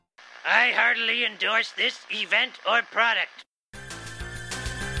I heartily endorse this event or product.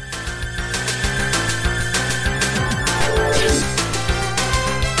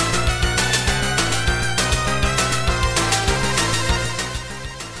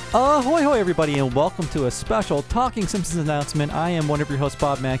 Ahoy, hoy, everybody, and welcome to a special Talking Simpsons announcement. I am one of your hosts,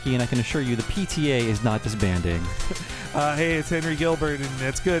 Bob Mackey, and I can assure you the PTA is not disbanding. Hey, it's Henry Gilbert, and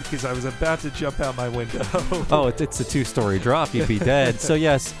that's good because I was about to jump out my window. Oh, it's a two-story drop. You'd be dead. So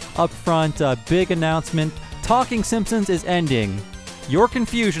yes, up front, big announcement. Talking Simpsons is ending. Your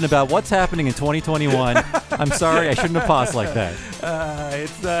confusion about what's happening in 2021. I'm sorry, I shouldn't have paused like that.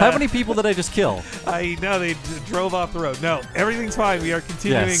 How many people did I just kill? I know they drove off the road. No, everything's fine. We are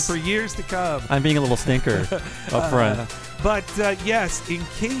continuing for years to come. I'm being a little stinker up front. But yes, in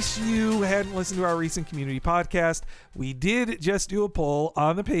case you hadn't listened to our recent community podcast, we did just do a poll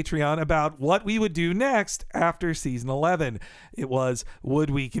on the Patreon about what we would do next after season 11. It was, would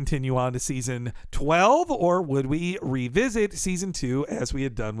we continue on to season 12 or would we revisit season 2 as we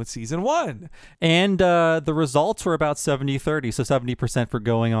had done with season 1? And the results were about 70-30. So 70% for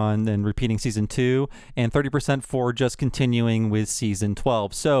going on and repeating season 2 and 30% for just continuing with season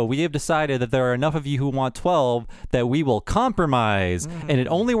 12. So we have decided that there are enough of you who want 12 that we will compromise. And it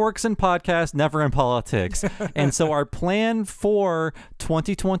only works in podcasts, never in politics. And so our plan for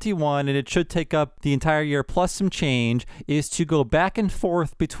 2021, and it should take up the entire year plus some change, is to go back and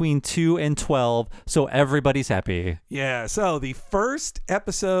forth between 2 and 12 so everybody's happy. Yeah, so the first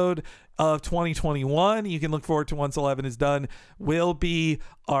episode of 2021, you can look forward to once 11 is done, will be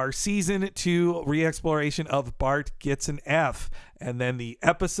our season 2 re-exploration of Bart Gets an F. And then the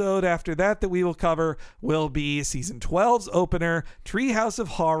episode after that we will cover will be season 12's opener, Treehouse of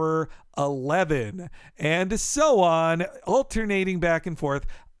Horror 11, and so on, alternating back and forth,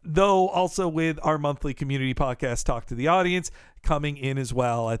 though also with our monthly community podcast, Talk to the Audience, coming in as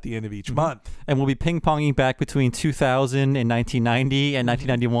well at the end of each month. And we'll be ping-ponging back between 2000 and 1990 and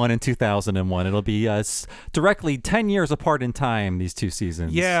 1991 and 2001. It'll be directly 10 years apart in time, these two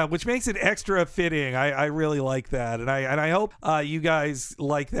seasons. Yeah, which makes it extra fitting. I really like that. And I hope you guys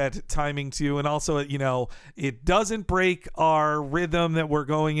like that timing too. And also, it doesn't break our rhythm that we're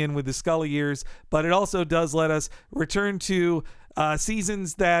going in with the Scully years, but it also does let us return to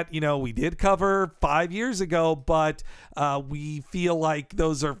seasons that we did cover 5 years ago, but we feel like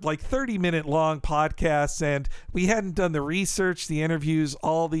those are like 30-minute long podcasts, and we hadn't done the research, the interviews,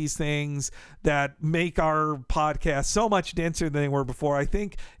 all these things that make our podcast so much denser than they were before. I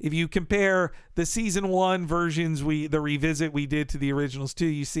think if you compare the season 1 versions, the revisit we did to the originals too,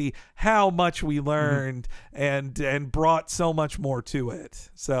 you see how much we learned and brought so much more to it.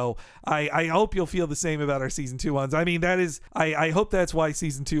 So I hope you'll feel the same about our season 2 ones. I mean, I hope that's why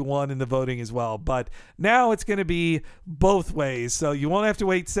season 2 won in the voting as well. But now it's going to be both ways. So you won't have to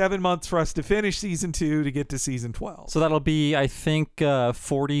wait 7 months for us to finish season 2 to get to season 12. So that'll be, I think,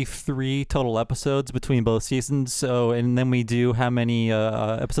 43 total episodes between both seasons. So, and then we do how many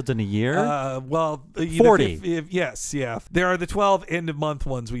episodes in a year? 40. Yes, yeah. There are the 12 end of month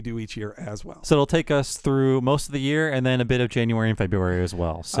ones we do each year as well. So it'll take us through most of the year and then a bit of January and February as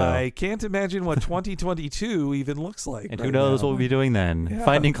well. So I can't imagine what 2022 even looks like. And who knows what we'll be doing then. Yeah.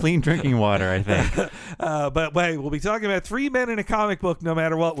 Finding clean drinking water, I think. But wait, we'll be talking about 3 men in a comic book no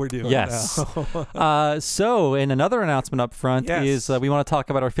matter what we're doing. Yes. So in another announcement up front is we want to talk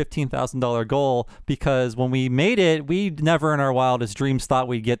about our $15,000 goal, because when we made it, we never in our wildest dreams thought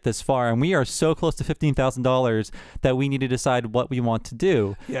we'd get this far. And we are so close to $15,000 that we need to decide what we want to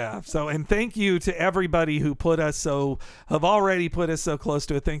do. Yeah. So, and thank you to everybody who have already put us so close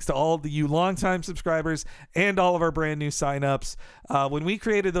to it. Thanks to all of you longtime subscribers and all of our brand new signups. When we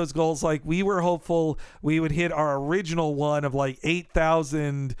created those goals, we were hopeful we would hit our original one of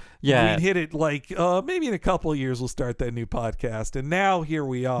 8,000. Yeah. We'd hit it maybe in a couple of years we'll start that new podcast. And now here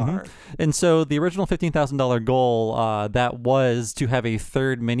we are. And so the original $15,000 goal, that was to have a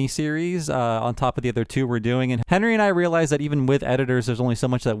third miniseries on top of the other 2 we're doing. And Henry and I realized that even with editors, there's only so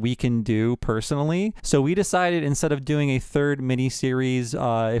much that we can do personally. So we decided, instead of doing a third miniseries,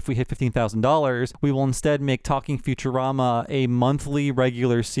 if we hit $15,000, we will instead make Talking Futurama a monthly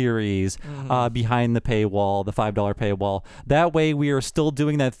regular series behind the paywall, the $5 paywall. That way we are still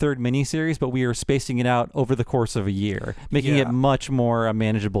doing that third miniseries, but we are spacing it out over the course of a year, making it much more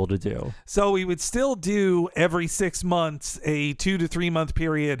manageable to do. So we would still do every 6 months a 2 to 3 month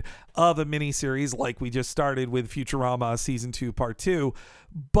period of a miniseries like we just started with Futurama Season 2 Part 2,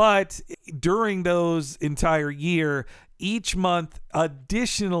 But during those entire year, each month,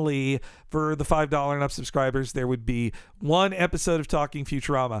 additionally, for the $5 and up subscribers, there would be one episode of Talking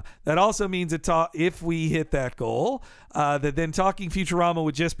Futurama. That also means that if we hit that goal, that then Talking Futurama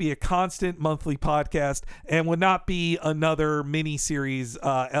would just be a constant monthly podcast and would not be another mini series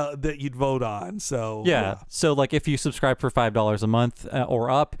that you'd vote on. So yeah. So like if you subscribe for $5 a month or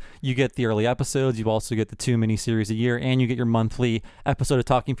up, you get the early episodes. You also get the 2 mini series a year, and you get your monthly episode of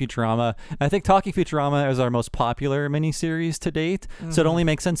Talking Futurama. I think Talking Futurama is our most popular mini series to date, so it only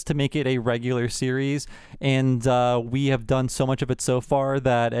makes sense to make it a regular series. And we have done so much of it so far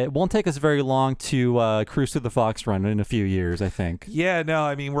that it won't take us very long to cruise through the Fox run in a few years, I think. Yeah, no,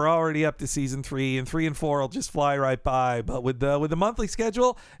 I mean, we're already up to season 3, and 3 and 4 will just fly right by. But with the monthly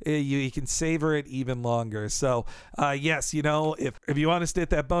schedule, you can savor it even longer. So yes, if you want us to hit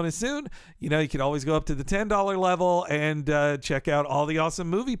that bonus soon, you can always go up to the $10 level and check out all the awesome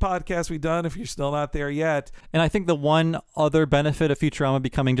movie podcasts we've done if you're still not there yet. And I think the one other benefit of Futurama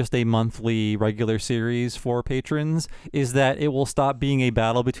becoming just a monthly regular series for patrons is that it will stop being a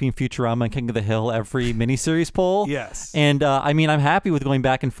battle between Futurama and King of the Hill every miniseries poll. Yes. And I mean, I'm happy with going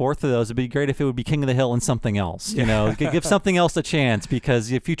back and forth to those. It'd be great if it would be King of the Hill and something else. Give something else a chance,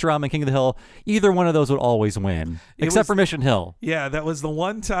 because if Futurama and King of the Hill, either one of those would always win, except for Mission Hill. Yeah, that was the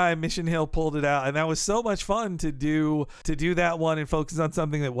one time Mission Hill pulled it out, and that was so much fun to do that one and focus on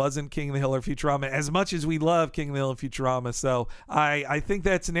something that wasn't King of the Hill or Futurama, as much as we love King of the Hill and Futurama. So I think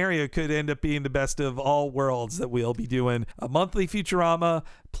that scenario could end up being the best of all worlds, that we'll be doing a monthly Futurama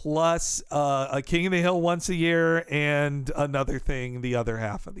plus a King of the Hill once a year and another thing the other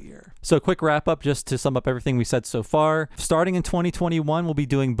half of the year. So quick wrap up, just to sum up everything we said so far. Starting in 2021, we'll be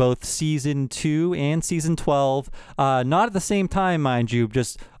doing both season 2 and season 12. Not at the same time, mind you,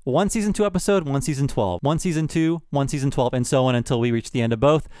 just one season 2 episode, one season 12, one season 2, one season 12, and so on until we reach the end of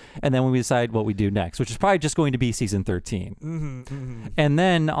both. And then we decide what we do next, which is probably just going to be season 13. And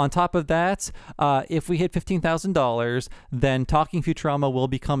then on top of that, if we hit $15,000, then Talking Futurama will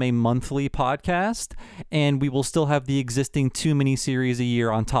become a monthly podcast, and we will still have the existing 2 miniseries a year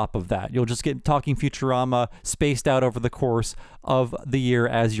on top of that. You'll just get Talking Futurama spaced out over the course of the year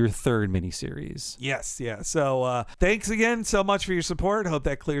as your 3rd miniseries. Yes, yeah. So thanks again so much for your support. Hope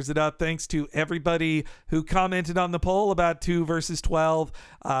that clears it up. Thanks to everybody who commented on the poll about 2 versus 12.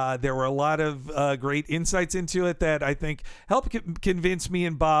 There were a lot of great insights into it that I think helped convince me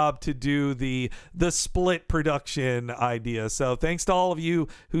and Bob to do the split production idea. So thanks to all of you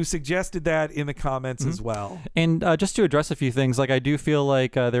who suggested that in the comments as well. And just to address a few things, like I do feel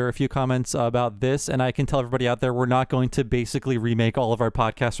like there are a few comments about this, and I can tell everybody out there we're not going to basically remake all of our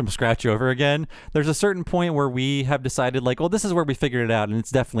podcasts from scratch over again. There's a certain point where we have decided, like, well, this is where we figured it out, and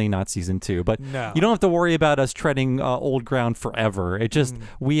it's definitely not season 2. But no, you don't have to worry about us treading old ground forever. It just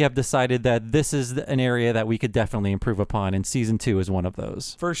we have decided that this is an area that we could definitely improve upon, and season 2 is one of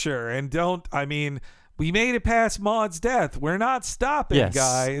those. For sure. And we made it past Maud's death. We're not stopping,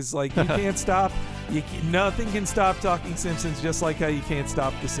 guys. Like, you can't stop. Nothing can stop Talking Simpsons, just like how you can't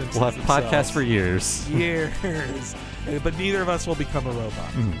stop The Simpsons. We'll have podcasts for years. Years. But neither of us will become a robot.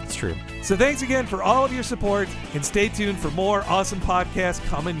 It's true. So thanks again for all of your support, and stay tuned for more awesome podcasts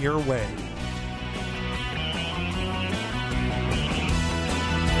coming your way.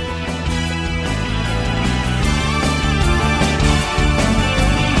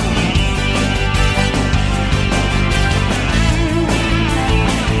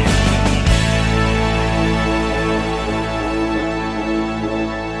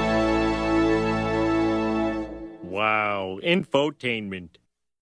 Wow, infotainment.